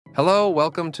Hello,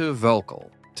 welcome to VÖLKEL.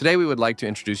 Today we would like to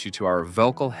introduce you to our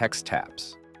VÖLKEL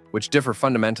HexTaps, which differ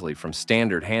fundamentally from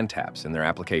standard hand taps in their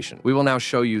application. We will now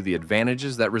show you the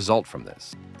advantages that result from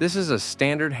this. This is a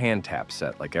standard hand tap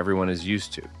set like everyone is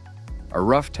used to. A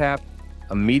rough tap,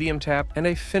 a medium tap, and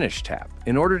a finish tap.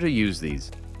 In order to use these,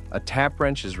 a tap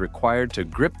wrench is required to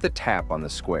grip the tap on the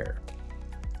square.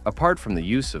 Apart from the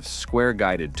use of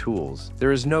square-guided tools,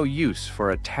 there is no use for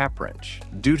a tap wrench.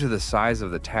 Due to the size of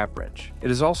the tap wrench,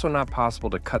 it is also not possible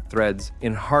to cut threads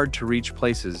in hard-to-reach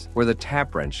places where the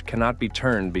tap wrench cannot be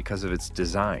turned because of its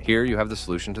design. Here you have the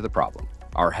solution to the problem: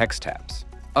 our HexTaps.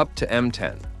 Up to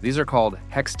M10. These are called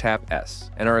HexTap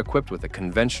S and are equipped with a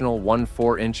conventional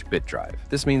 1/4-inch bit drive.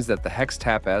 This means that the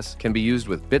HexTap S can be used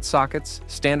with bit sockets,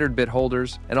 standard bit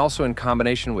holders, and also in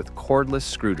combination with cordless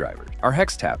screwdrivers. Our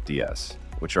HexTap DS,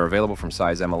 which are available from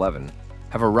size M11,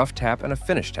 have a rough tap and a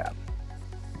finish tap.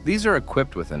 These are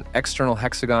equipped with an external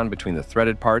hexagon between the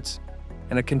threaded parts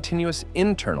and a continuous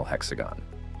internal hexagon.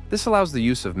 This allows the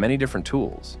use of many different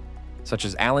tools, such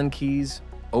as Allen keys,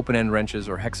 open-end wrenches,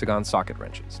 or hexagon socket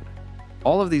wrenches.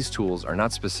 All of these tools are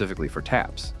not specifically for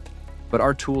taps, but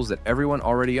are tools that everyone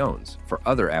already owns for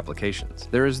other applications.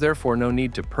 There is therefore no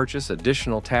need to purchase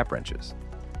additional tap wrenches.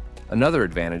 Another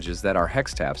advantage is that our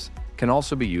HexTaps can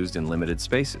also be used in limited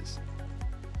spaces,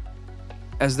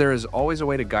 as there is always a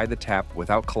way to guide the tap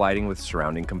without colliding with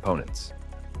surrounding components.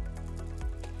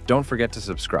 Don't forget to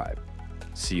subscribe.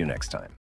 See you next time.